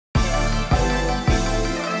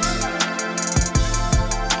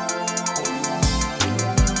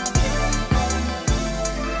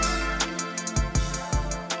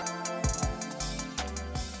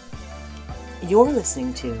You're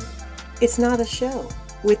listening to It's Not a Show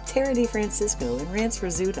with Tara DeFrancisco and Rance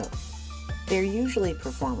Rizzuto. They're usually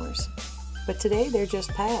performers, but today they're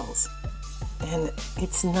just pals. And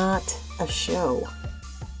it's not a show.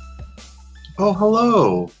 Oh,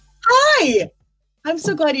 hello. Hi! I'm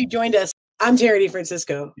so glad you joined us. I'm Tara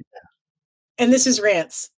DeFrancisco. And this is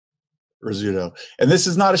Rance Rizzuto. And this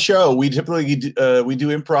is not a show. We typically do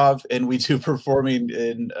improv and we do performing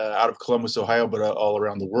in out of Columbus, Ohio, but all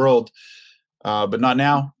around the world. But not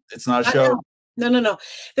now. It's not a show. No.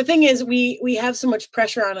 The thing is, we have so much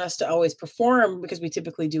pressure on us to always perform because we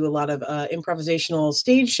typically do a lot of improvisational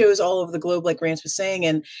stage shows all over the globe, like Rance was saying.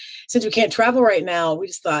 And since we can't travel right now, we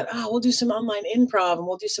just thought, we'll do some online improv and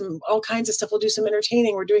we'll do all kinds of stuff. We'll do some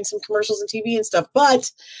entertaining. We're doing some commercials and TV and stuff.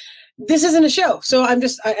 But this isn't a show. So I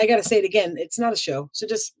got to say it again. It's not a show. So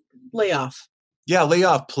just lay off. Yeah, lay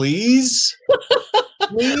off, please.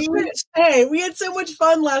 Hey, we had so much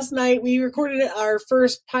fun last night. We recorded our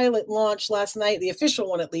first pilot launch last night, the official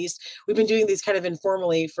one at least. We've been doing these kind of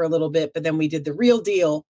informally for a little bit, but then we did the real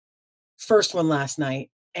deal first one last night.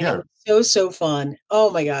 And it was so fun. Oh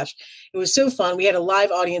my gosh. It was so fun. We had a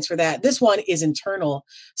live audience for that. This one is internal.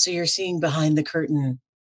 So you're seeing behind the curtain.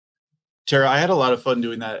 Tara, I had a lot of fun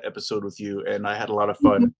doing that episode with you, and I had a lot of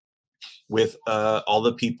fun with all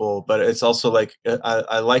the people, but it's also like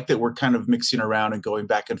I like that we're kind of mixing around and going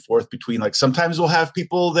back and forth between, like, sometimes we'll have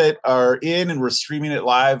people that are in and we're streaming it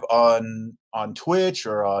live on Twitch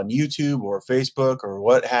or on YouTube or Facebook or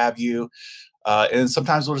what have you, and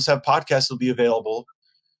sometimes we'll just have podcasts that'll be available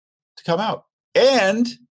to come out. And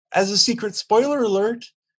as a secret spoiler alert,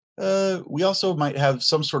 we also might have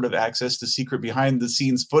some sort of access to secret behind the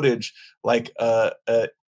scenes footage, like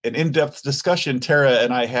an in-depth discussion Tara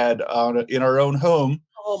and I had in our own home.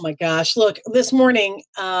 Oh my gosh. Look, this morning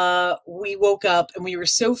we woke up and we were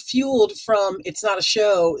so fueled from It's Not a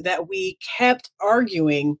Show that we kept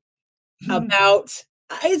arguing about,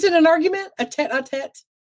 is it an argument? A tete-a-tete?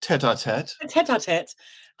 Tete-a-tete. A tete-a-tete.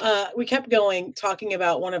 We kept going, talking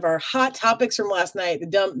about one of our hot topics from last night, the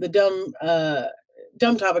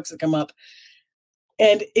dumb topics that come up.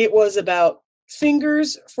 And it was about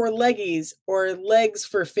fingers for leggies or legs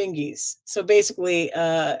for fingies. So basically,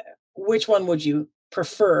 which one would you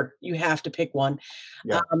prefer? You have to pick one.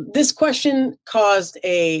 Yeah. This question caused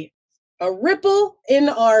a ripple in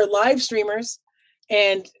our live streamers.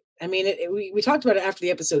 And I mean, we talked about it after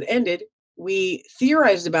the episode ended. We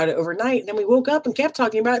theorized about it overnight, and then we woke up and kept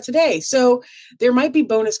talking about it today. So there might be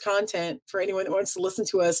bonus content for anyone that wants to listen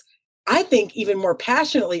to us, I think, even more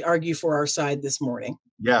passionately argue for our side this morning.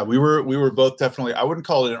 Yeah, we were both definitely, I wouldn't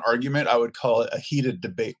call it an argument. I would call it a heated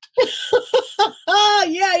debate.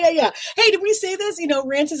 Yeah. Hey, did we say this? You know,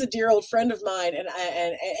 Rance is a dear old friend of mine,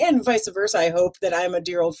 and vice versa. I hope that I'm a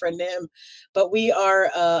dear old friend to him. But we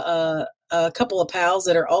are a couple of pals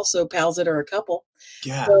that are also pals that are a couple.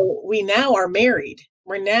 Yeah. So we now are married.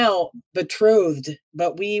 We're now betrothed,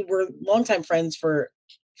 but we were longtime friends for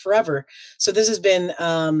forever. So this has been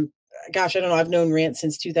gosh, I don't know. I've known Rance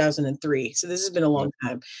since 2003. So this has been a long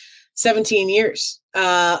time, 17 years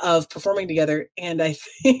of performing together. And I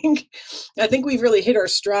think we've really hit our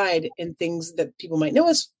stride in things that people might know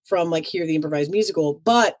us from, like Here, the Improvised Musical.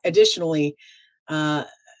 But additionally,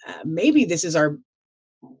 maybe this is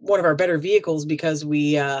one of our better vehicles because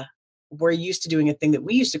we're used to doing a thing that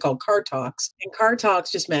we used to call car talks. And car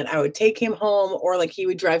talks just meant I would take him home, or like he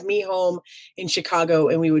would drive me home in Chicago,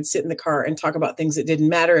 and we would sit in the car and talk about things that didn't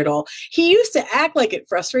matter at all. He used to act like it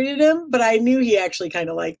frustrated him, but I knew he actually kind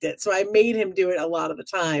of liked it. So I made him do it a lot of the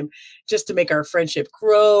time just to make our friendship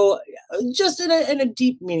grow, just in a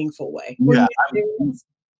deep, meaningful way. Yeah.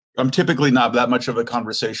 I'm typically not that much of a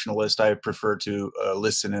conversationalist. I prefer to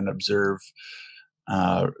listen and observe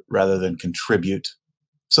rather than contribute.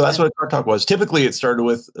 So that's what Car Talk was. Typically, it started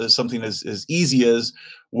with something as easy as,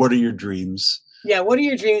 what are your dreams? Yeah, what are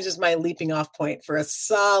your dreams is my leaping off point for a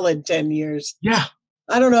solid 10 years. Yeah.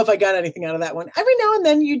 I don't know if I got anything out of that one. Every now and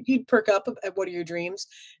then you'd perk up at what are your dreams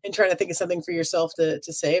and try to think of something for yourself to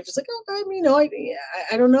say. It's just like,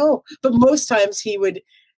 I don't know. But most times he would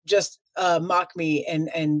just mock me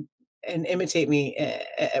and imitate me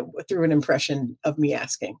through an impression of me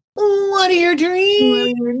asking, what are your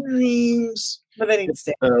dreams? What are your dreams? But they didn't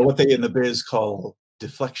stay. What they in the biz call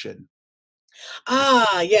deflection.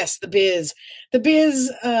 Ah, yes, the biz. The biz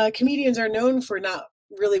comedians are known for not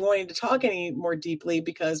really wanting to talk any more deeply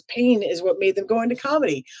because pain is what made them go into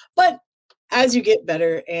comedy. But as you get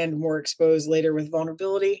better and more exposed later with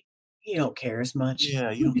vulnerability, you don't care as much. Yeah,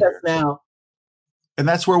 you don't care now. And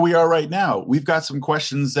that's where we are right now. We've got some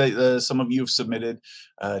questions that some of you have submitted.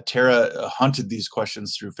 Tara hunted these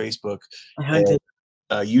questions through Facebook. I hunted.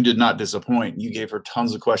 you did not disappoint. You gave her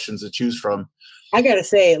tons of questions to choose from. I gotta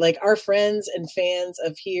say, like, our friends and fans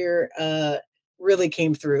of here really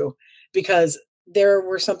came through, because there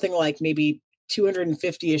were something like maybe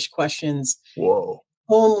 250-ish questions. Whoa.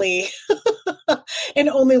 Only in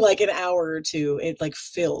only like an hour or two, it like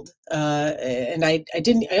filled. And I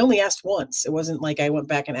only asked once. It wasn't like I went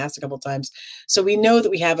back and asked a couple times. So we know that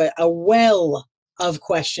we have a well of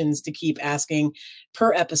questions to keep asking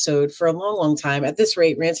per episode for a long, long time. At this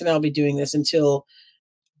rate, Rance and I will be doing this until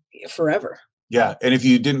forever. Yeah. And if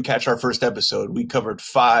you didn't catch our first episode, we covered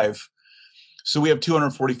 5. So we have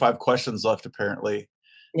 245 questions left, apparently.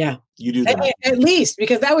 Yeah. You do that. At least,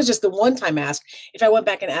 because that was just the one-time ask. If I went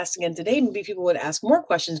back and asked again today, maybe people would ask more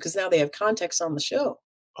questions because now they have context on the show.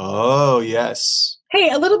 Oh, yes. Hey,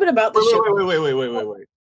 a little bit about the show. Wait.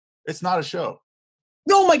 It's not a show.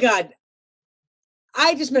 Oh, my God.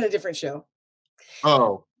 I just meant a different show.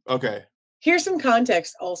 Oh, okay. Here's some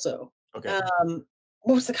context also. Okay.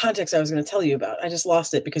 What was the context I was going to tell you about? I just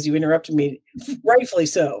lost it because you interrupted me, rightfully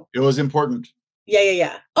so. It was important.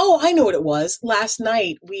 Yeah. Oh, I know what it was. Last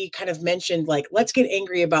night, we kind of mentioned, like, let's get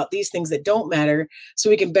angry about these things that don't matter so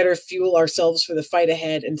we can better fuel ourselves for the fight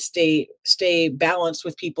ahead and stay balanced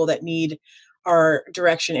with people that need our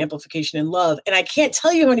direction, amplification, and love. And I can't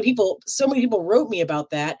tell you how many people, so many people wrote me about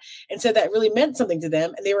that and said that really meant something to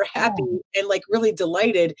them. And they were happy and like really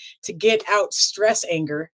delighted to get out stress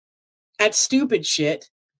anger at stupid shit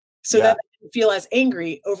so that they can feel as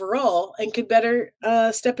angry overall and could better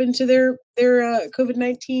step into their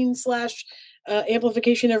COVID-19 /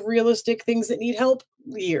 amplification of realistic things that need help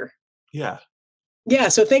year. Yeah. Yeah.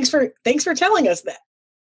 So thanks for telling us that.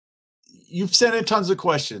 You've sent in tons of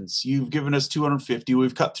questions. You've given us 250.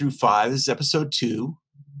 We've cut through 5. This is episode 2.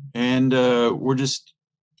 And we're just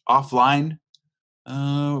offline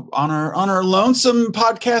on our lonesome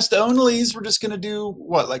podcast onlys. We're just going to do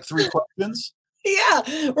what, like 3 questions?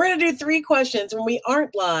 Yeah, we're going to do 3 questions. When we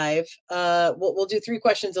aren't live, we'll do 3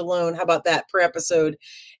 questions alone. How about that per episode?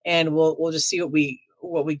 And we'll just see what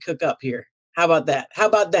we cook up here. How about that?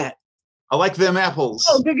 I like them apples.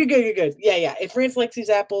 Oh, good. Yeah. If Rance likes these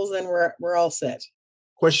apples, then we're all set.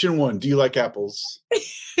 Question 1. Do you like apples?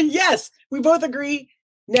 Yes, we both agree.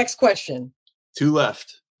 Next question. 2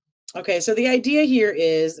 left. Okay, so the idea here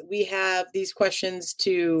is we have these questions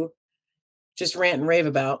to just rant and rave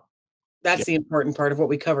about. That's the important part of what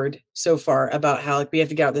we covered so far about how, like, we have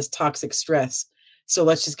to get out this toxic stress. So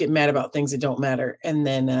let's just get mad about things that don't matter and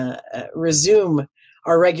then resume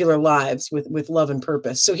our regular lives with love and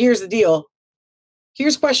purpose. So here's the deal.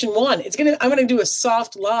 Here's question 1. I'm going to do a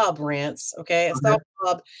soft lob, Rance. Okay. Soft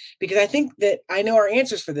lob, because I think that I know our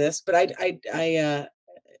answers for this, but the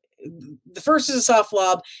first is a soft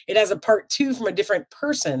lob. It has a part 2 from a different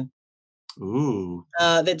person. Ooh.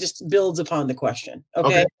 That just builds upon the question.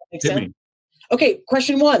 Okay. Makes sense? Me. Okay.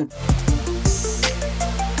 Question 1.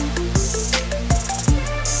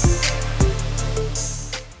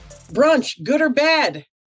 Brunch, good or bad?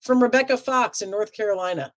 From Rebecca Fox in North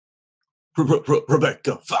Carolina.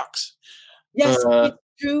 Rebecca Fox. Yes, it's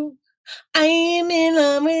true. I am in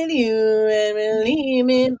love with you and believe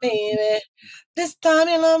me, baby. This time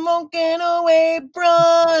I'm walking away.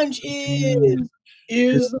 Brunch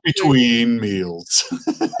is between meals.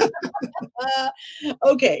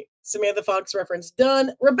 Okay, Samantha Fox reference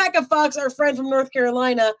done. Rebecca Fox, our friend from North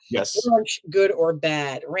Carolina. Yes. Brunch, good or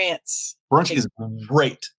bad? Rants. Brunch is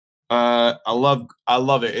great. I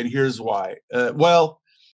love it, and here's why. Well,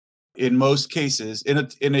 in most cases, in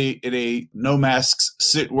a no masks,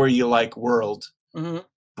 sit where you like world,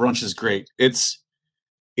 brunch is great. It's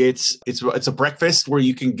a breakfast where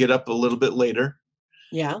you can get up a little bit later.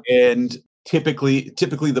 Yeah. And typically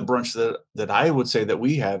the brunch that I would say that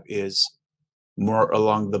we have is more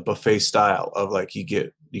along the buffet style of, like, you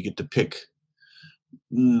get to pick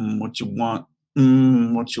what you want.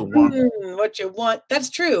 What you want. That's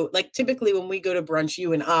true. Like, typically when we go to brunch,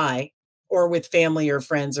 you and I, or with family or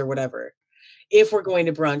friends or whatever, if we're going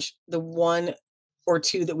to brunch, the 1 or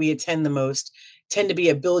 2 that we attend the most tend to be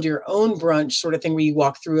a build your own brunch sort of thing, where you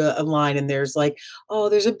walk through a line and there's like, oh,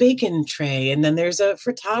 there's a bacon tray and then there's a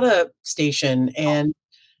frittata station and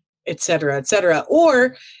et cetera,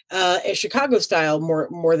 or a Chicago style,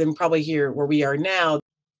 more than probably here where we are now.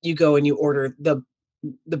 You go and you order the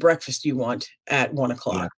breakfast you want at 1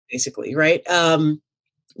 o'clock, basically, right?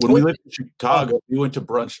 When we lived in Chicago, we went to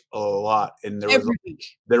brunch a lot, and there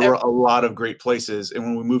were a lot of great places. And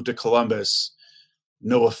when we moved to Columbus,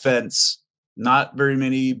 no offense, not very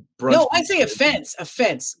many brunch. No, I say offense.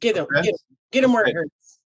 Get them where it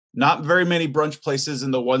hurts. Not very many brunch places,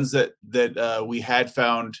 and the ones that we had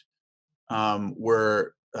found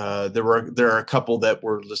were there are a couple that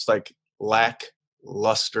were just like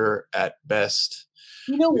lackluster at best.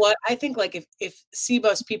 You know what? I think like if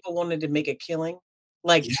C-bus people wanted to make a killing,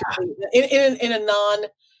 like Yeah. in a non,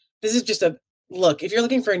 this is just a look. If you're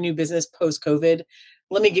looking for a new business post COVID,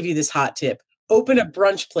 let me give you this hot tip: open a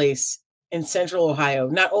brunch place in Central Ohio.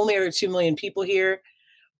 Not only are there 2 million people here,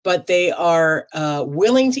 but they are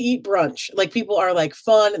willing to eat brunch. Like people are like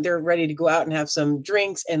fun. They're ready to go out and have some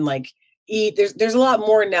drinks and like eat. There's a lot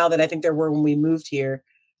more now than I think there were when we moved here.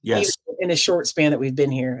 Yes. Even in a short span that we've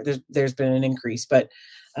been here, there's been an increase. But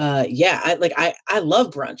yeah, I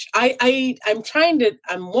love brunch.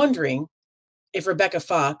 I'm wondering if Rebecca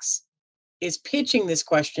Fox is pitching this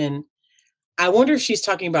question. I wonder if she's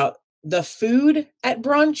talking about the food at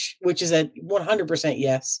brunch, which is a 100%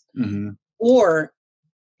 yes, or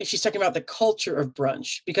if she's talking about the culture of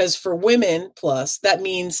brunch, because for women plus that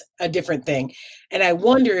means a different thing. And I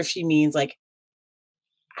wonder if she means like,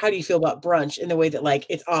 how do you feel about brunch in the way that like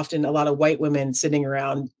it's often a lot of white women sitting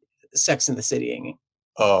around Sex in the City?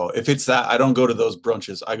 Oh, if it's that, I don't go to those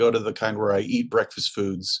brunches. I go to the kind where I eat breakfast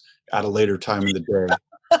foods at a later time in the day.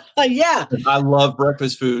 Yeah. I love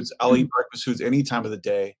breakfast foods. I'll eat breakfast foods any time of the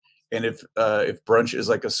day. And if brunch is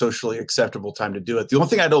like a socially acceptable time to do it, the only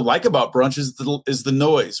thing I don't like about brunch is the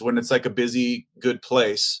noise. When it's like a busy, good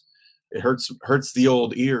place, it hurts the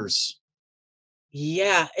old ears.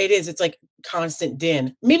 Yeah, it is. It's like constant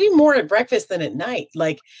din. Maybe more at breakfast than at night.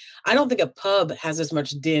 Like, I don't think a pub has as much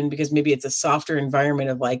din because maybe it's a softer environment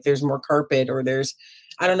of like there's more carpet or there's,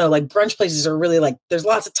 I don't know, like brunch places are really like there's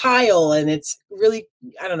lots of tile and it's really,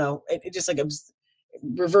 I don't know, it just like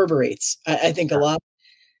reverberates, I think a lot.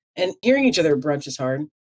 And hearing each other at brunch is hard,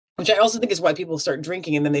 which I also think is why people start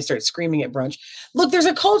drinking and then they start screaming at brunch. Look, there's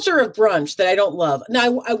a culture of brunch that I don't love.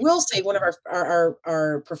 Now, I will say one of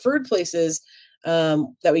our preferred places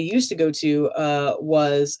that we used to go to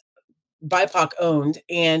was BIPOC owned,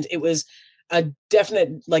 and it was a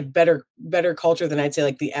definite like better culture than I'd say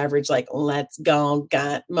like the average like let's go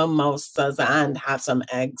get mimosas and have some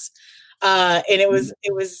eggs. And it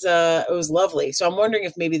was lovely. So I'm wondering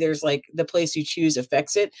if maybe there's like the place you choose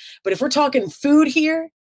affects it. But if we're talking food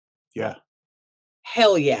here, yeah,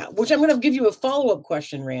 hell yeah. Which I'm going to give you a follow-up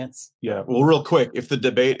question, Rance. Yeah. Well, real quick, if the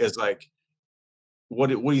debate is like, what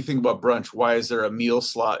do you think about brunch? Why is there a meal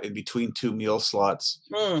slot in between two meal slots?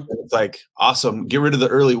 It's like, awesome. Get rid of the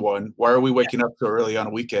early one. Why are we waking up so early on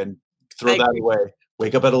a weekend? Throw that away.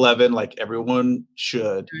 Wake up at 11 like everyone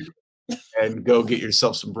should and go get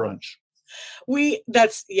yourself some brunch.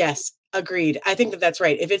 Yes, agreed. I think that's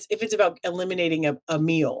right. If it's about eliminating a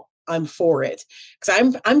meal, I'm for it.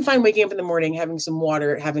 Because I'm fine waking up in the morning, having some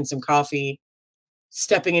water, having some coffee,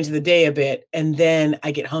 stepping into the day a bit, and then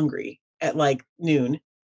I get hungry at like noon.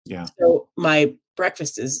 Yeah. So my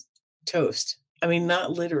breakfast is toast. I mean,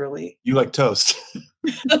 not literally. You like toast.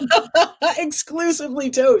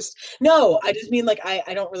 Exclusively toast. No, I just mean like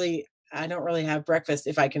I don't really have breakfast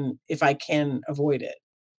if I can avoid it.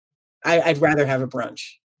 I'd rather have a brunch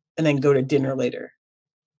and then go to dinner later.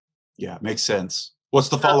 Yeah, makes sense. What's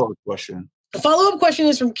the follow-up question? The follow-up question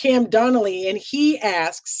is from Cam Donnelly, and he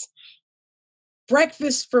asks,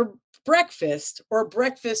 breakfast for breakfast or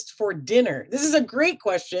breakfast for dinner? This is a great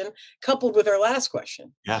question coupled with our last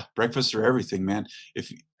question. Yeah, breakfast or everything, man.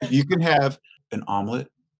 If you can have an omelet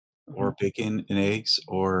or bacon and eggs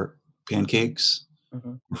or pancakes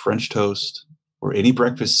or French toast or any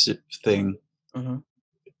breakfast thing,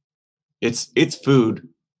 it's food.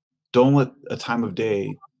 Don't let a time of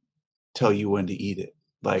day tell you when to eat it.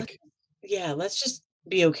 Like, yeah, let's just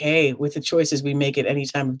be okay with the choices we make at any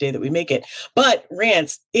time of day that we make it. But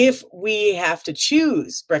Rance, if we have to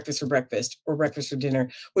choose breakfast for breakfast or breakfast for dinner,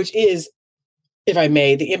 which is, if I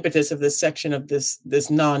may, the impetus of this section of this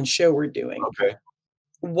non-show we're doing. Okay.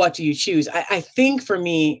 What do you choose? I think for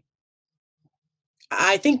me,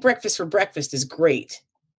 I think breakfast for breakfast is great.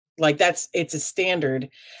 Like it's a standard.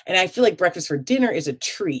 And I feel like breakfast for dinner is a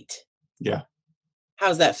treat. Yeah.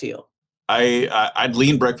 How's that feel? I'd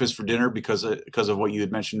lean breakfast for dinner because of what you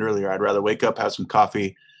had mentioned earlier. I'd rather wake up, have some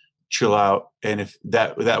coffee, chill out, and if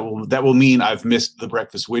that will mean I've missed the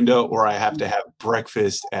breakfast window or I have to have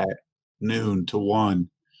breakfast at noon to 1.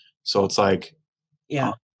 So it's like,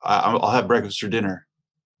 yeah, I'll have breakfast for dinner.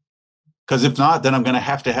 Because if not, then I'm going to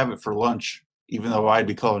have it for lunch, even though I'd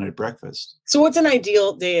be calling it breakfast. So what's an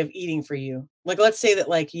ideal day of eating for you? Like, let's say that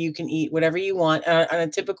like you can eat whatever you want on a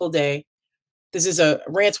typical day. This is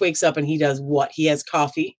Rance wakes up and he does what? He has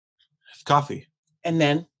coffee. Coffee. And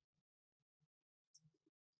then?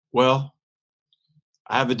 Well,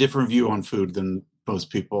 I have a different view on food than most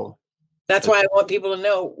people. That's why I want people to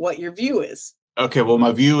know what your view is. Okay, well,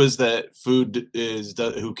 my view is that food is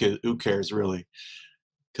who cares really,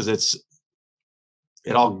 because it's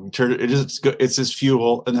just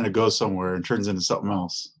fuel, and then it goes somewhere and turns into something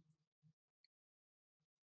else.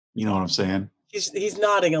 You know what I'm saying? He's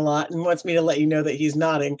nodding a lot and wants me to let you know that he's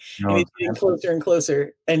nodding, You know and what he's I'm getting saying? closer and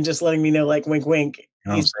closer, and just letting me know, like, wink, wink.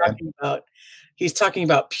 You know what I'm saying? He's talking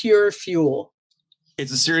about pure fuel.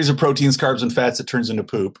 It's a series of proteins, carbs, and fats that turns into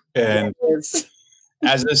poop. And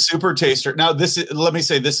as a super taster, now let me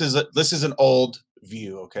say this is an old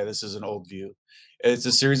view. Okay, this is an old view. It's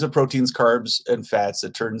a series of proteins, carbs, and fats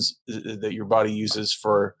that your body uses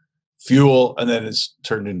for fuel, and then it's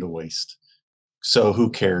turned into waste. So who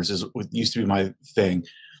cares is what used to be my thing.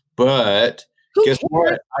 But guess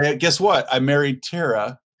what? I married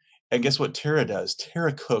Tara, and guess what Tara does?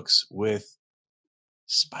 Tara cooks with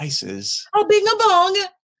spices. Oh, bing a bong.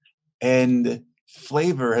 And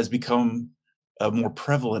flavor has become a more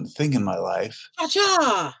prevalent thing in my life.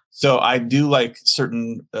 Cha-cha. So I do like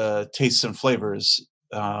certain tastes and flavors.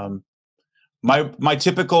 My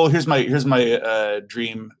typical here's my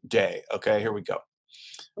dream day. Okay, here we go.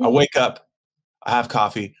 I wake up, I have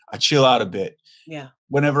coffee, I chill out a bit. Yeah.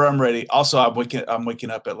 Whenever I'm ready. Also, I'm waking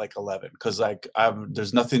up at like 11 because like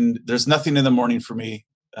there's nothing in the morning for me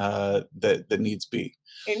that needs be.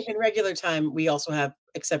 In regular time, we also have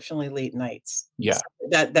exceptionally late nights. Yeah, so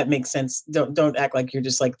that makes sense. Don't act like you're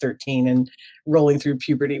just like 13 and rolling through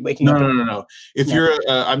puberty, waking up. No. If you're,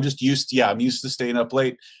 I'm just used. Yeah, I'm used to staying up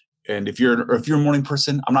late. And if you're a morning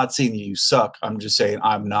person, I'm not saying you suck. I'm just saying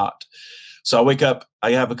I'm not. So I wake up,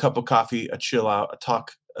 I have a cup of coffee, I chill out,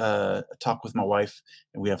 I talk with my wife,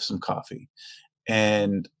 and we have some coffee.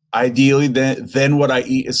 And ideally, then what I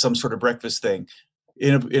eat is some sort of breakfast thing.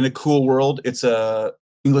 In a cool world, it's a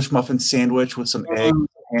English muffin sandwich with some eggs,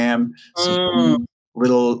 ham, some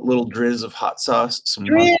little drizz of hot sauce, some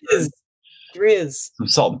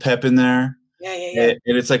salt and pep in there. Yeah.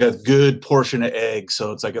 And it's like a good portion of eggs,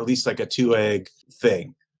 so it's like at least like a 2-egg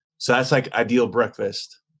thing. So that's like ideal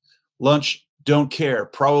breakfast. Lunch, don't care.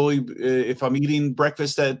 Probably if I'm eating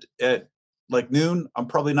breakfast at like noon, I'm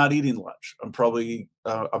probably not eating lunch. I'm probably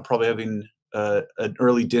having an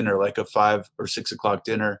early dinner, like a 5 or 6 o'clock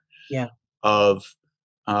dinner. Yeah. Of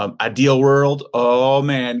ideal world. Oh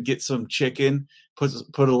man, get some chicken,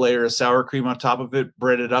 put a layer of sour cream on top of it,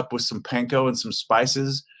 bread it up with some panko and some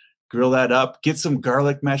spices, grill that up, get some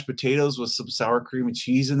garlic mashed potatoes with some sour cream and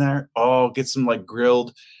cheese in there. Oh, get some like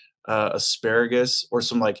grilled asparagus or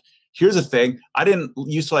some like. Here's the thing: I didn't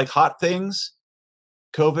used to like hot things.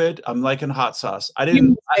 COVID, I'm liking hot sauce. I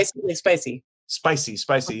didn't spicy. Spicy.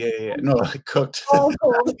 Yeah. No, cooked. All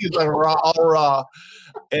like all raw.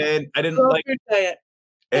 And I didn't like it.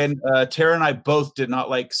 And Tara and I both did not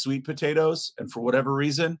like sweet potatoes. And for whatever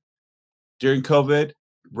reason, during COVID,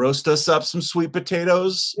 roast us up some sweet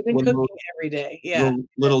potatoes. We've been cooking every day. Yeah.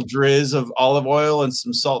 Little drizz of olive oil and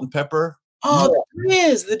some salt and pepper. Oh,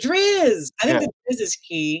 the drizz. I think the drizz is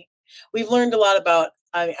key. We've learned a lot about,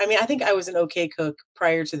 I mean, I think I was an okay cook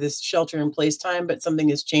prior to this shelter in place time, but something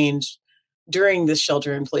has changed during this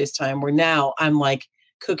shelter in place time where now I'm like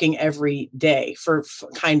cooking every day for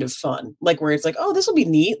kind of fun, like where it's like, oh, this will be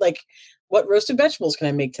neat. Like, what roasted vegetables can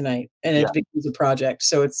I make tonight? And it becomes a project.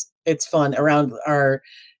 So it's fun around our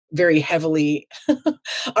very heavily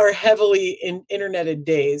interneted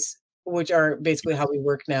days, which are basically how we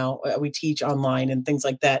work now. We teach online and things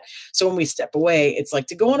like that. So when we step away, it's like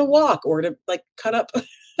to go on a walk or to like cut up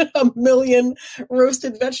a million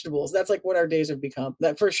roasted vegetables. That's like what our days have become,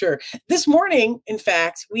 that for sure. This morning, in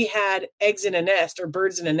fact, we had eggs in a nest or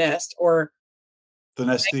birds in a nest or the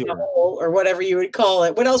nest theater or whatever you would call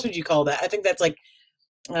it. What else would you call that? I think that's like,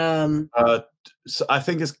 so I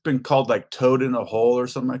think it's been called like toad in a hole or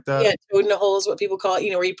something like that. Yeah, toad in a hole is what people call it.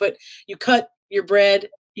 You know, where you cut your bread,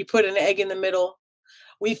 you put an egg in the middle.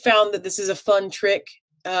 We found that this is a fun trick.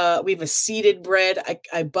 We have a seeded bread.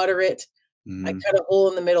 I butter it. I cut a hole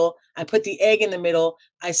in the middle. I put the egg in the middle.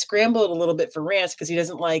 I scramble it a little bit for Rance because he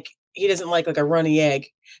doesn't like a runny egg.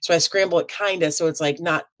 So I scramble it kinda so it's like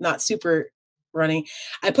not super runny.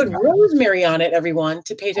 I put rosemary on it, everyone,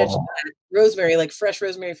 to pay attention to that. Rosemary, like fresh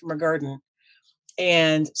rosemary from our garden,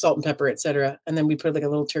 and salt and pepper, etc. And then we put like a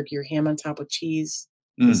little turkey or ham on top with cheese.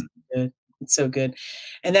 It's good. It's so good.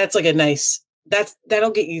 And that's like a nice,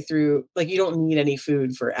 that'll get you through, like you don't need any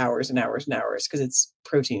food for hours and hours and hours because it's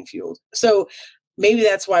protein fueled. So maybe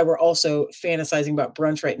that's why we're also fantasizing about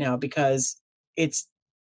brunch right now, because it's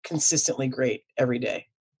consistently great every day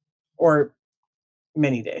or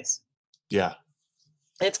many days. Yeah.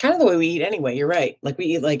 And it's kind of the way we eat anyway. You're right. Like we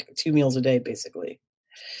eat like 2 meals a day, basically.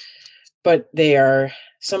 But they are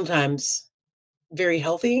sometimes very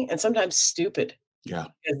healthy and sometimes stupid. Yeah.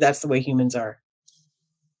 Because that's the way humans are.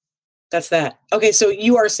 That's that. Okay, so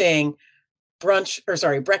you are saying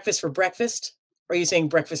breakfast for breakfast? Or are you saying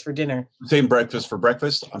breakfast for dinner? I'm saying breakfast for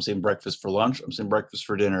breakfast. I'm saying breakfast for lunch. I'm saying breakfast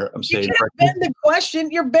for dinner. I'm saying breakfast. Bend the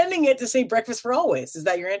question. You're bending it to say breakfast for always. Is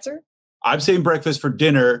that your answer? I'm saying breakfast for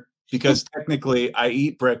dinner because technically I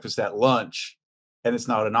eat breakfast at lunch and it's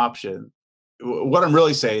not an option. What I'm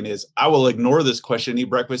really saying is I will ignore this question, eat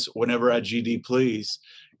breakfast whenever I GD please,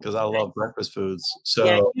 because I love breakfast foods. So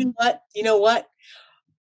yeah, you know what?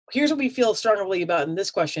 Here's what we feel strongly about in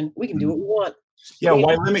this question. We can do what we want. Yeah,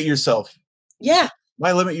 why limit yourself? Yeah.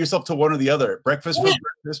 Why limit yourself to one or the other? Breakfast for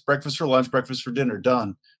breakfast, breakfast for lunch, breakfast for dinner.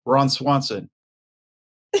 Done. Ron Swanson.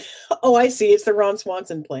 Oh, I see. It's the Ron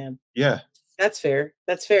Swanson plan. Yeah. That's fair.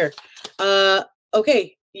 That's fair.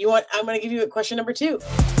 Okay. I'm going to give you a question number 2.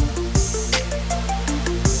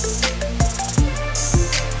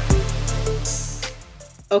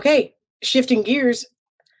 Okay. Shifting gears.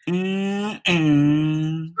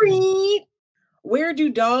 Where do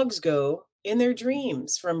dogs go in their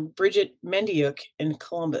dreams? From Bridget Mendiuk in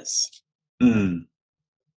Columbus.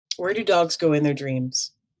 Where do dogs go in their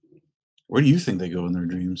dreams? Where do you think they go in their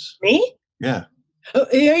dreams? Me? Yeah. Oh,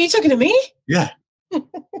 are you talking to me? Yeah.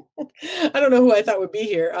 I don't know who I thought would be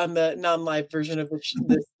here on the non-live version of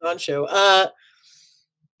this non-show.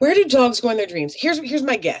 Where do dogs go in their dreams? Here's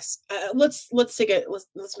my guess. Let's make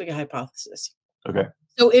a hypothesis. Okay.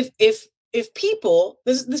 So if people,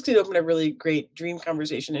 this could open a really great dream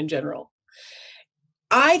conversation in general.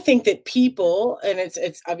 I think that people, and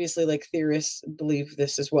it's obviously like theorists believe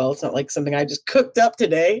this as well. It's not like something I just cooked up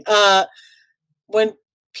today. When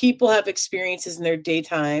people have experiences in their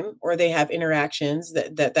daytime or they have interactions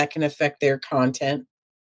that can affect their content.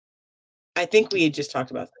 I think we had just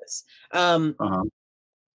talked about this.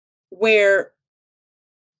 Where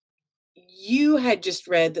you had just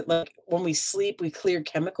read that like when we sleep, we clear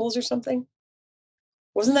chemicals or something.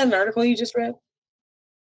 Wasn't that an article you just read?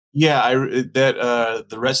 Yeah,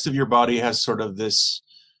 the rest of your body has sort of this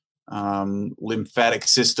lymphatic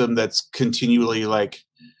system that's continually like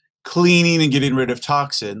cleaning and getting rid of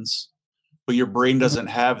toxins, but your brain doesn't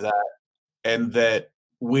have that. And that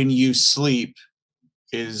when you sleep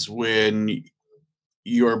is when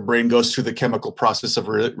your brain goes through the chemical process of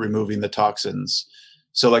removing the toxins.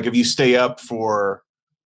 So like if you stay up for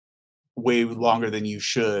way longer than you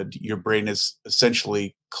should, your brain is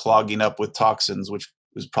essentially clogging up with toxins, which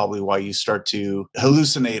is probably why you start to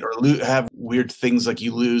hallucinate or have weird things like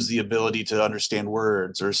you lose the ability to understand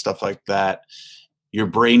words or stuff like that. Your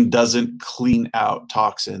brain doesn't clean out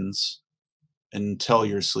toxins until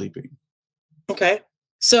you're sleeping. Okay.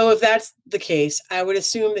 So if that's the case, I would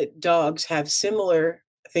assume that dogs have similar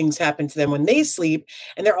things happen to them when they sleep,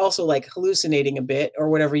 and they're also like hallucinating a bit or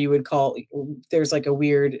whatever you would call, there's like a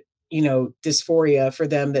weird, dysphoria for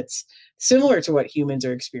them that's similar to what humans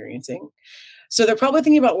are experiencing. So they're probably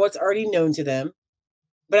thinking about what's already known to them,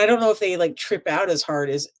 but I don't know if they like trip out as hard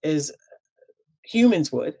as humans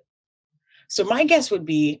would. So my guess would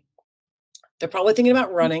be they're probably thinking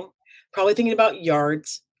about running, probably thinking about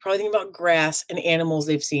yards, probably thinking about grass and animals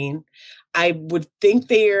they've seen. I would think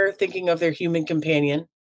they are thinking of their human companion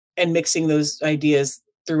and mixing those ideas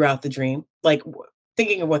throughout the dream, like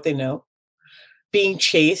thinking of what they know. Being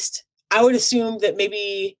chased. I would assume that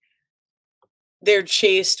maybe they're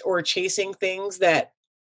chased or chasing things that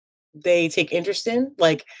they take interest in,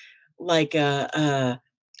 like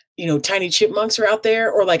tiny chipmunks are out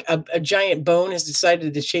there, or like a giant bone has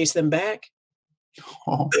decided to chase them back.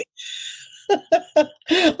 Oh.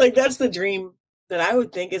 Like that's the dream that I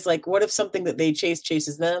would think is like, what if something that they chase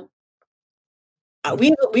chases them?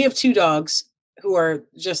 We have 2 dogs who are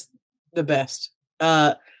just the best,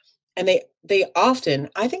 and they often,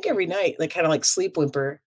 I think every night, like kind of like sleep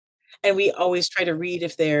whimper, and we always try to read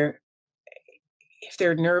if they're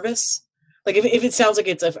nervous. Like if it sounds like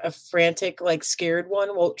it's a frantic, like scared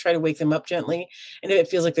one, we'll try to wake them up gently. And if it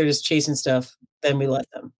feels like they're just chasing stuff, then we let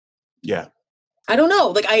them. Yeah. I don't know.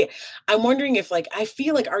 Like I'm wondering if like, I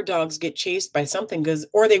feel like our dogs get chased by something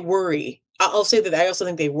or they worry. I'll say that I also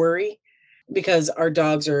think they worry because our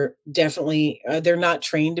dogs are definitely, they're not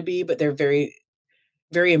trained to be, but they're very,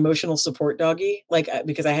 very emotional support doggy. Like,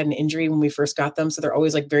 because I had an injury when we first got them. So they're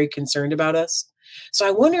always like very concerned about us. So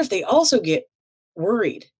I wonder if they also get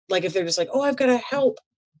worried. Like if they're just like, oh, I've got to help.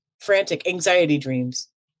 Frantic anxiety dreams.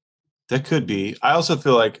 That could be. I also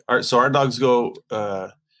feel like our dogs go,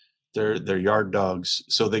 they're yard dogs.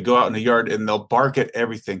 So they go out in the yard and they'll bark at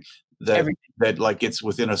everything that like it's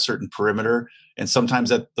within a certain perimeter. And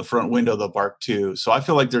sometimes at the front window, they'll bark too. So I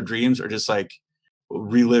feel like their dreams are just like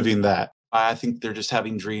reliving that. I think they're just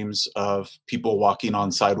having dreams of people walking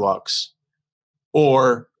on sidewalks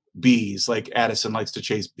or bees. Like Addison likes to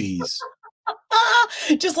chase bees.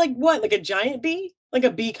 Just like what? Like a giant bee? Like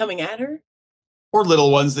a bee coming at her? Or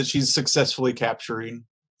little ones that she's successfully capturing.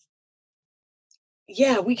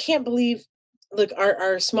 Yeah, we can't believe. Look,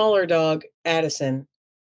 our smaller dog, Addison,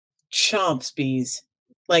 chomps bees.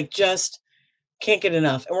 Like, just can't get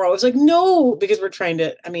enough. And we're always like, no, because we're trying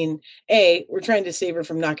to, I mean, A, we're trying to save her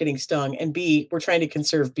from not getting stung. And B, we're trying to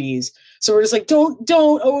conserve bees. So we're just like, don't,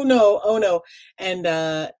 oh no, oh no. And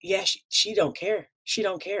yeah, she don't care. She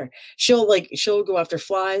don't care. She'll go after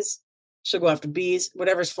flies. She'll go after bees,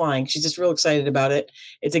 whatever's flying. She's just real excited about it.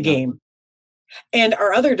 It's a game. And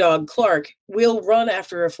our other dog, Clark, will run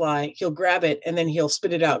after a fly. He'll grab it and then he'll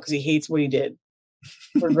spit it out because he hates what he did.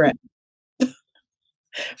 Regret.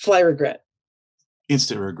 Fly regret.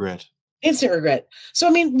 Instant regret. Instant regret. So,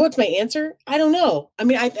 I mean, what's my answer? I don't know. I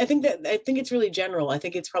mean, I think it's really general. I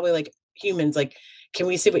think it's probably like humans. Like, can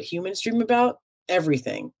we say what humans dream about?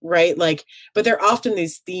 Everything, right? Like, but there are often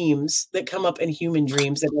these themes that come up in human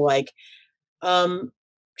dreams that are like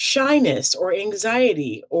shyness or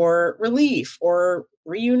anxiety or relief or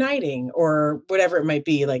reuniting or whatever it might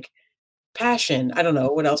be, like passion. I don't know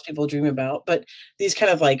what else people dream about, but these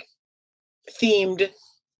kind of like themed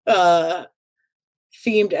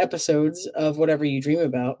themed episodes of whatever you dream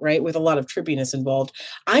about, right? With a lot of trippiness involved.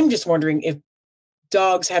 I'm just wondering if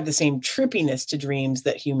dogs have the same trippiness to dreams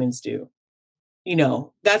that humans do. You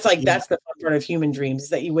know, that's the fun part of human dreams, is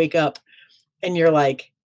that you wake up and you're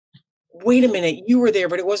like, wait a minute, you were there,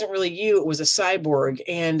 but it wasn't really you. It was a cyborg.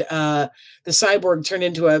 And the cyborg turned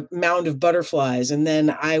into a mound of butterflies. And then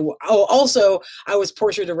I was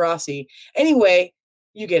Portia de Rossi. Anyway,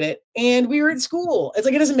 you get it. And we were at school. It's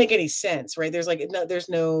like, it doesn't make any sense, right? There's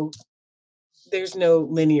no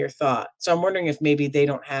linear thought. So I'm wondering if maybe they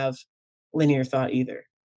don't have linear thought either.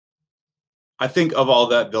 I think of all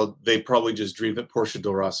that, they probably just dream that Portia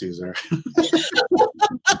de Rossi is there.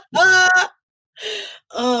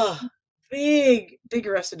 Oh, big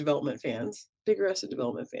Arrested Development fans. Big Arrested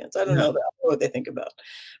Development fans. I don't know what they think about.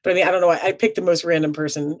 But I mean, I don't know. I picked the most random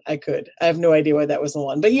person I could. I have no idea why that was the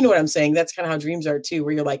one. But you know what I'm saying? That's kind of how dreams are too,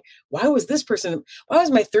 where you're like, why was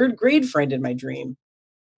my third grade friend in my dream?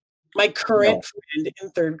 My current friend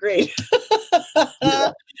in third grade.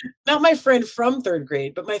 Not my friend from third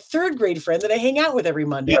grade, but my third grade friend that I hang out with every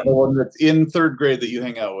Monday. Yeah, the one that's in third grade that you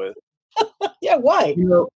hang out with. Yeah, why? You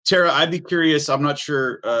know, Tara, I'd be curious. I'm not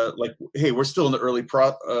sure. Like, hey, we're still in the early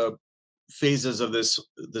phases of this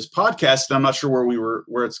podcast, and I'm not sure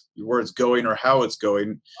where it's going or how it's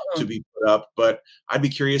going to be put up. But I'd be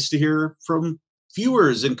curious to hear from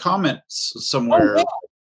viewers in comments somewhere.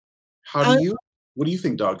 Oh, yeah. What do you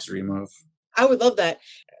think dogs dream of? I would love that.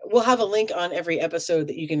 We'll have a link on every episode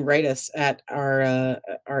that you can write us at our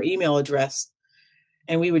email address.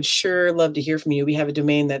 And we would sure love to hear from you. We have a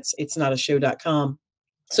domain that's itsnotashow.com.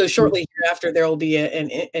 So shortly hereafter, there will be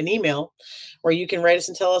an email where you can write us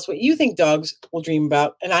and tell us what you think dogs will dream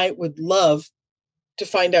about. And I would love to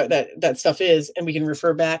find out that stuff is, and we can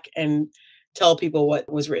refer back and tell people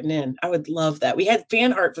what was written in. I would love that. We had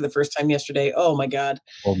fan art for the first time yesterday. Oh my God.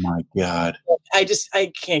 Oh my God.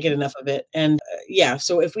 I can't get enough of it. And yeah,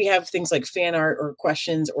 so if we have things like fan art or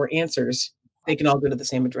questions or answers, they can all go to the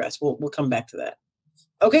same address. We'll come back to that.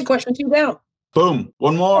 Okay, question 2 down. Boom.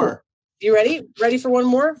 One more. You ready? Ready for one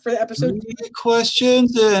more for the episode? 3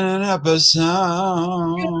 questions in an episode.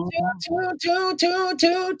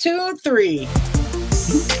 3.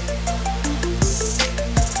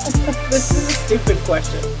 This is a stupid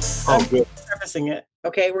question. Oh, good. I'm prefacing it.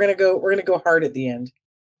 Okay, we're gonna go hard at the end.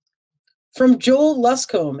 From Joel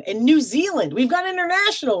Luscombe in New Zealand. We've got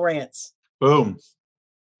international rants. Boom.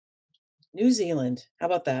 New Zealand. How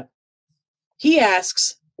about that? He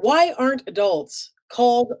asks, why aren't adults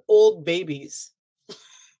called old babies?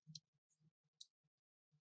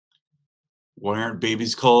 Why aren't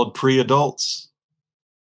babies called pre-adults?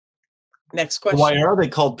 Next question. Why are they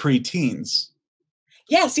called pre-teens?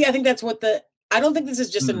 Yeah, see, I think that's I don't think this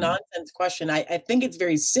is just a nonsense question. I think it's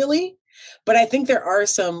very silly, but I think there are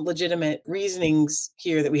some legitimate reasonings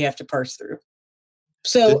here that we have to parse through.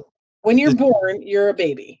 So when you're born, you're a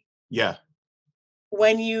baby. Yeah.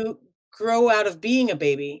 When you grow out of being a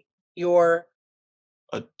baby, you're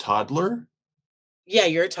a toddler? Yeah,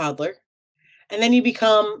 you're a toddler. And then you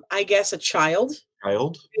become, I guess, a child.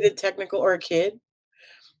 Technical, or a kid.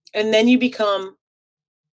 And then you become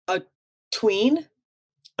a tween.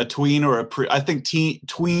 A tween or a pre. I think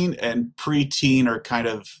tween and preteen are kind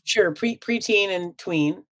of. Sure, preteen and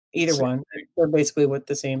tween, either one. They're basically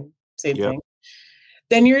the same thing.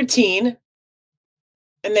 Then you're a teen.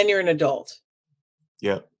 And then you're an adult.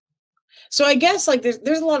 Yeah. So I guess like there's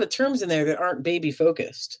a lot of terms in there that aren't baby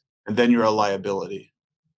focused. And then you're a liability.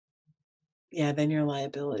 Yeah, then you're a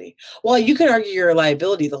liability. Well, you could argue you're a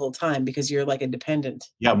liability the whole time because you're like a dependent.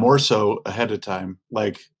 Yeah, more so ahead of time.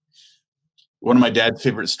 Like one of my dad's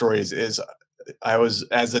favorite stories is I was,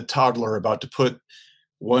 as a toddler, about to put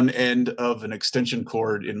one end of an extension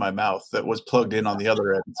cord in my mouth that was plugged in on the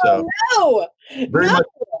other end. So Oh, very much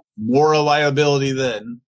more a liability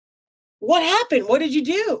then. What happened? What did you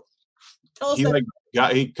do? Tell us.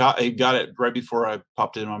 He got it right before I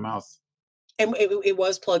popped it in my mouth. And it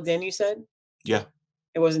was plugged in, you said? Yeah.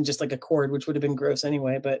 It wasn't just like a cord, which would have been gross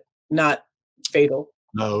anyway, but not fatal.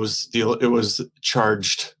 No, it was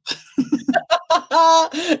charged.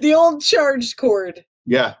 The old charged cord.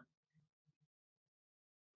 Yeah.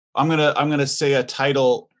 I'm gonna say a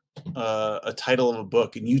title of a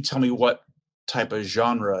book, and you tell me what type of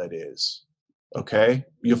genre it is. Okay,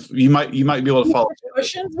 you might be able to follow.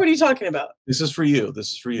 Questions? What are you talking about? This is for you.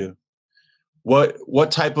 This is for you.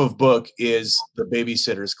 What type of book is The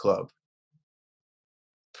Babysitter's Club?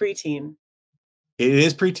 Preteen. It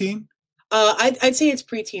is preteen? I'd say it's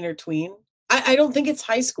preteen or tween. I don't think it's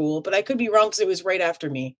high school, but I could be wrong because it was right after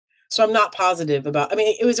me. So I'm not positive about. I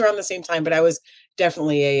mean, it was around the same time, but I was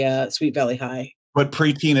definitely a Sweet Valley High. But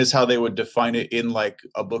preteen is how they would define it in like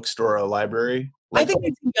a bookstore or a library. Like, I think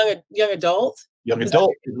it's young adult. Young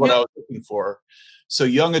adult is what I was looking for. So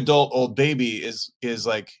young adult, old baby is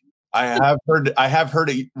like I have heard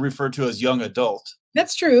it referred to as young adult.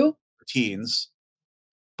 That's true. For teens,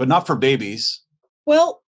 but not for babies.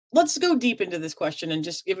 Well, let's go deep into this question and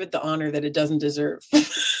just give it the honor that it doesn't deserve.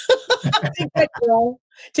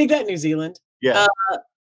 Take that, New Zealand. Yeah.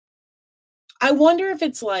 I wonder if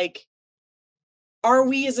it's like, are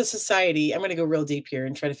we as a society, I'm going to go real deep here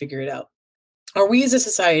and try to figure it out. Are we as a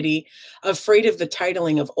society afraid of the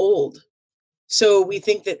titling of old? So we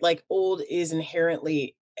think that like old is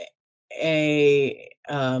inherently like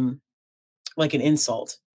an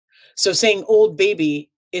insult. So saying old baby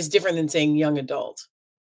is different than saying young adult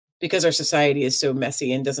because our society is so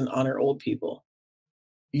messy and doesn't honor old people.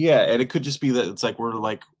 Yeah, and it could just be that it's like we're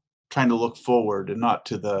like trying to look forward and not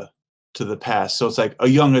to the past. So it's like a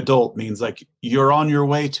young adult means like you're on your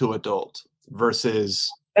way to adult versus.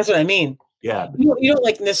 That's what I mean. Yeah. You don't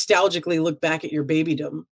like nostalgically look back at your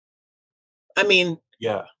babydom. I mean,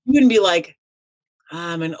 yeah, you wouldn't be like,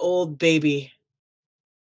 I'm an old baby,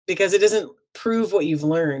 because it doesn't prove what you've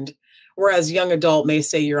learned. Whereas young adult may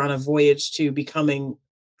say you're on a voyage to becoming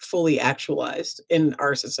fully actualized in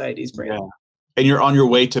our society's brain. Yeah. And you're on your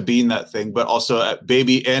way to being that thing, but also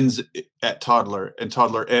baby ends at toddler, and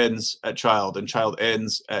toddler ends at child, and child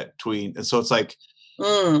ends at tween. And so it's like,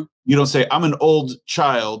 you don't say, I'm an old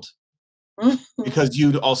child, because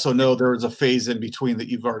you also know there was a phase in between that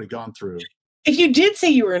you've already gone through. If you did say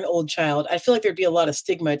you were an old child, I feel like there'd be a lot of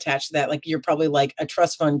stigma attached to that. Like you're probably like a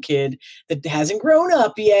trust fund kid that hasn't grown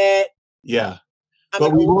up yet. Yeah.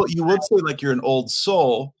 But you would say like you're an old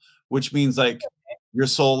soul, which means like your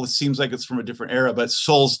soul seems like it's from a different era, but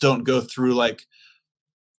souls don't go through like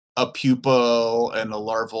a pupal and a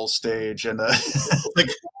larval stage and a like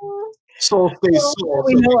soul stays soul.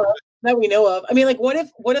 That we know of. I mean, like what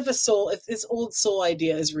if a soul, if this old soul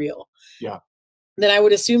idea is real? Yeah. Then I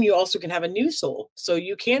would assume you also can have a new soul. So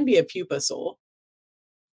you can be a pupa soul.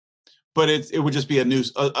 But it would just be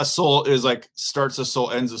a soul is like starts a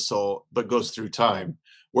soul, ends a soul, but goes through time.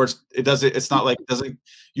 Where it's not like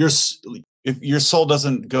if your soul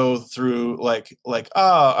doesn't go through like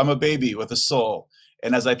I'm a baby with a soul,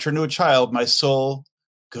 and as I turn to a child, my soul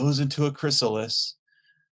goes into a chrysalis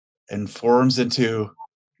and forms into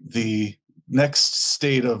the next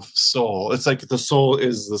state of soul. It's like the soul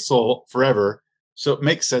is the soul forever. So it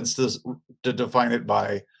makes sense to define it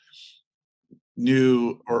by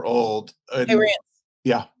new or old. Hey, Rance.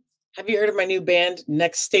 Yeah. Have you heard of my new band,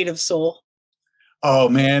 Next State of Soul? Oh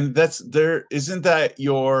man, isn't that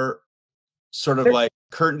your sort of like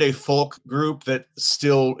current day folk group that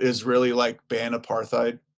still is really like ban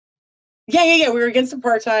apartheid? Yeah. We were against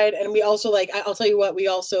apartheid, and we also like, I'll tell you what, we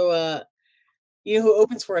also you know who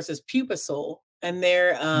opens for us is Pupa Soul, and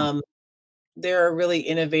they're a really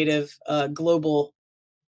innovative global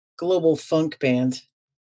funk band.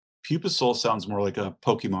 Pupa Soul sounds more like a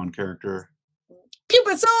Pokemon character.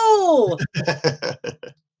 Pupa Soul.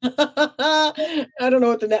 I don't know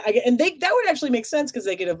what and that would actually make sense because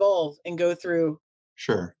they could evolve and go through.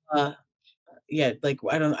 Sure. Yeah, like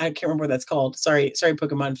I can't remember what that's called. Sorry,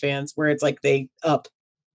 Pokemon fans. Where it's like they up.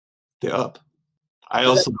 They up. I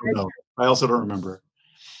also don't know. I also don't remember.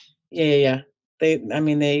 Yeah. They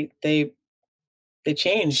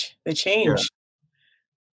change. They change.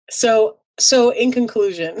 So in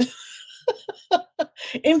conclusion,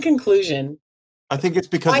 I think it's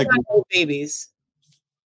because why not old babies?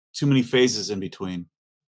 too many phases in between.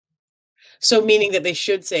 So meaning that they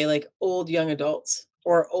should say like old young adults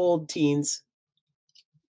or old teens.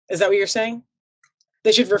 Is that what you're saying?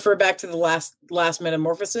 They should refer back to the last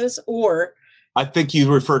metamorphosis, or I think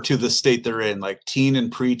you refer to the state they're in, like teen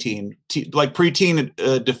and preteen. Like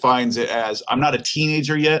preteen defines it as I'm not a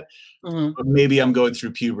teenager yet, but maybe I'm going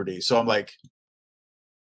through puberty. So I'm like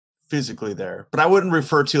physically there. But I wouldn't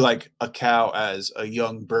refer to like a cow as a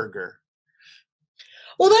young burger.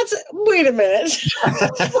 Well, wait a minute.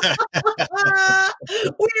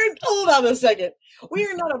 Hold on a second. We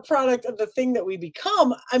are not a product of the thing that we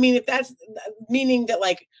become. I mean, if that's meaning that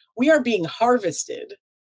like we are being harvested.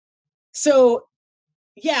 So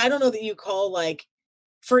yeah, I don't know that you call like,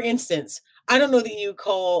 for instance, I don't know that you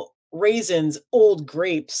call raisins old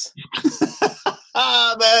grapes.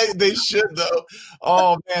 Man, they should though.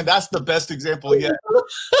 Oh man, that's the best example yet.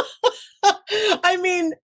 I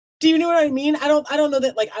mean, do you know what I mean? I don't know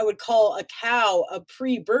that like I would call a cow a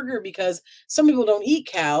pre-burger because some people don't eat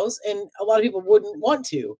cows and a lot of people wouldn't want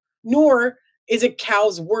to. Nor is a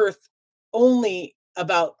cow's worth only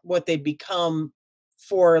about what they become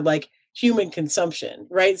for like human consumption,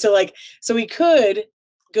 right? So we could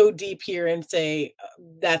go deep here and say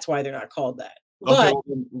that's why they're not called that. Okay, But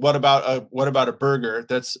what about a burger?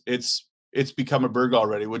 It's become a burger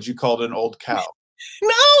already. Would you call it an old cow?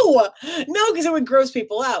 No, because it would gross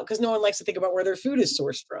people out because no one likes to think about where their food is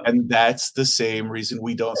sourced from. And that's the same reason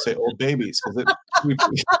we don't say old babies. That is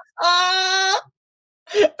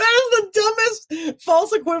the dumbest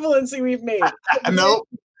false equivalency we've made. No.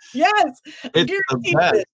 Yes. It's the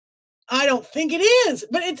best. I don't think it is,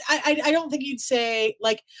 but I don't think you'd say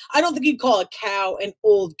like, I don't think you'd call a cow an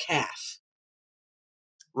old calf.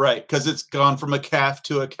 Right, because it's gone from a calf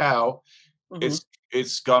to a cow.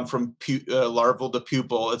 It's gone from larval to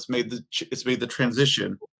pupal. It's made the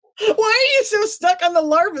transition. Why are you so stuck on the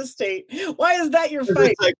larva state? Why is that your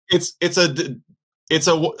fight? It's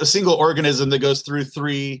a single organism that goes through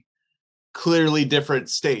 3 clearly different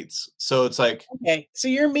states. So it's like, okay, so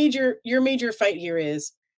your major fight here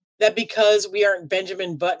is that because we aren't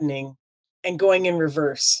Benjamin buttoning and going in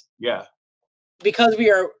reverse. Yeah. Because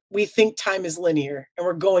we think time is linear and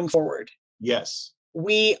we're going forward. Yes.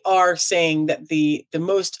 We are saying that the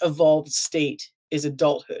most evolved state is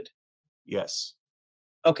adulthood. Yes.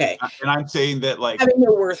 Okay. And I'm saying that like having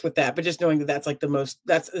no worth with that, but just knowing that that's like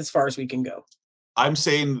that's as far as we can go. I'm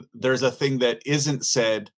saying there's a thing that isn't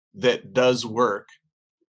said that does work,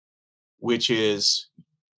 which is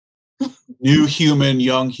new human,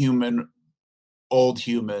 young human, old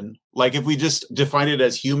human. Like if we just define it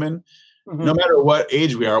as human, no matter what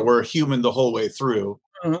age we are, we're human the whole way through.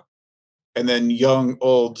 And then young,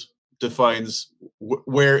 old defines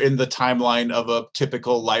where in the timeline of a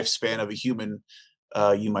typical lifespan of a human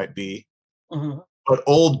you might be. But an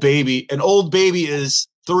old baby is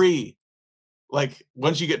 3. Like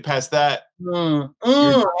once you get past that, you're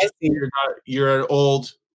an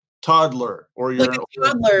old toddler, or you're like a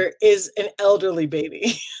toddler is an elderly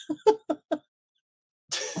baby.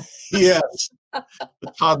 Yes,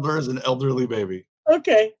 the toddler is an elderly baby.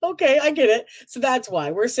 Okay, I get it. So that's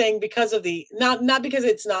why we're saying because of the not because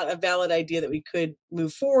it's not a valid idea that we could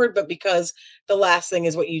move forward, but because the last thing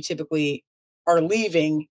is what you typically are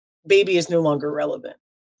leaving, baby is no longer relevant.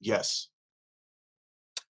 Yes.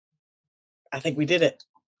 I think we did it.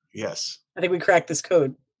 Yes. I think we cracked this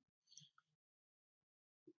code.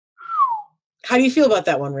 How do you feel about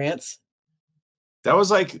that one, Rance? That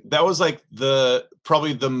was like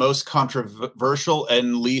probably the most controversial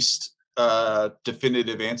and least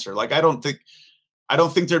definitive answer. Like I don't think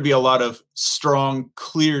there'd be a lot of strong,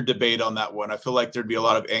 clear debate on that one. I feel like there'd be a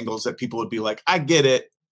lot of angles that people would be like, I get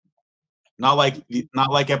it. Not like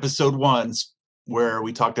episode 1 where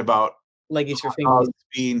we talked about Leggies for fingers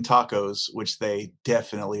being tacos, which they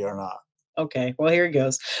definitely are not. Okay, well, here it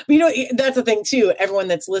goes. But, you know, that's the thing too. Everyone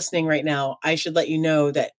that's listening right now, I should let you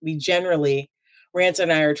know that we generally, Rance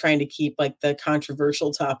and I are trying to keep like the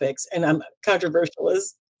controversial topics, and I'm controversial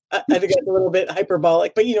is I think it's a little bit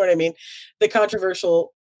hyperbolic, but you know what I mean. The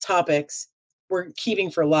controversial topics we're keeping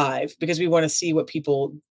for live because we want to see what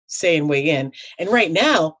people say and weigh in. And right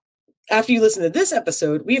now, after you listen to this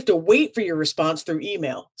episode, we have to wait for your response through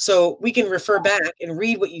email. So we can refer back and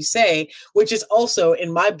read what you say, which is also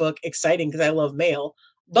in my book exciting because I love mail.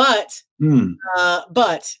 But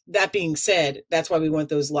that being said, that's why we want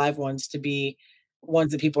those live ones to be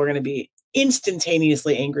ones that people are going to be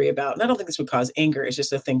instantaneously angry about. And I don't think this would cause anger. It's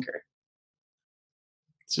just a thinker.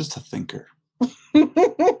 It's just a thinker. Anyway,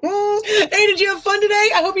 Hey, did you have fun today?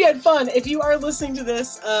 I hope you had fun. If you are listening to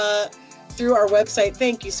this through our website,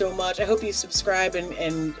 thank you so much. I hope you subscribe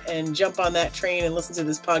and jump on that train and listen to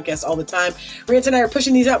this podcast all the time. Rance and I are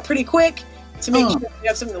pushing these out pretty quick to make sure you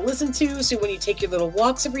have something to listen to. So when you take your little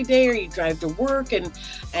walks every day, or you drive to work, and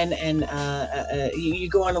you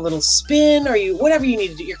go on a little spin, or whatever you need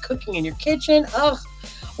to do, you're cooking in your kitchen.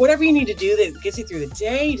 Whatever you need to do that gets you through the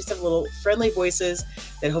day, you just have little friendly voices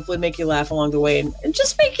that hopefully make you laugh along the way and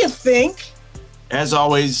just make you think. As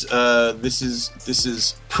always, this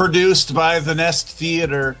is produced by the Nest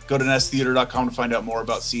Theater. Go to nesttheater.com to find out more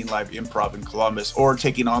about seeing live improv in Columbus, or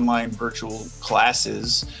taking online virtual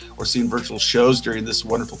classes, or seeing virtual shows during this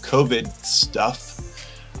wonderful COVID stuff.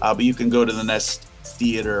 But you can go to the Nest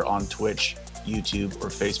Theater on Twitch, YouTube, or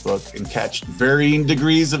Facebook and catch varying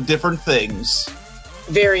degrees of different things.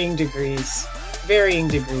 Varying degrees. We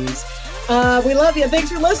love you.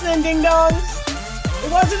 Thanks for listening, ding dongs.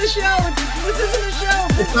 It wasn't a show. This isn't a show.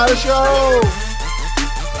 It's not a show.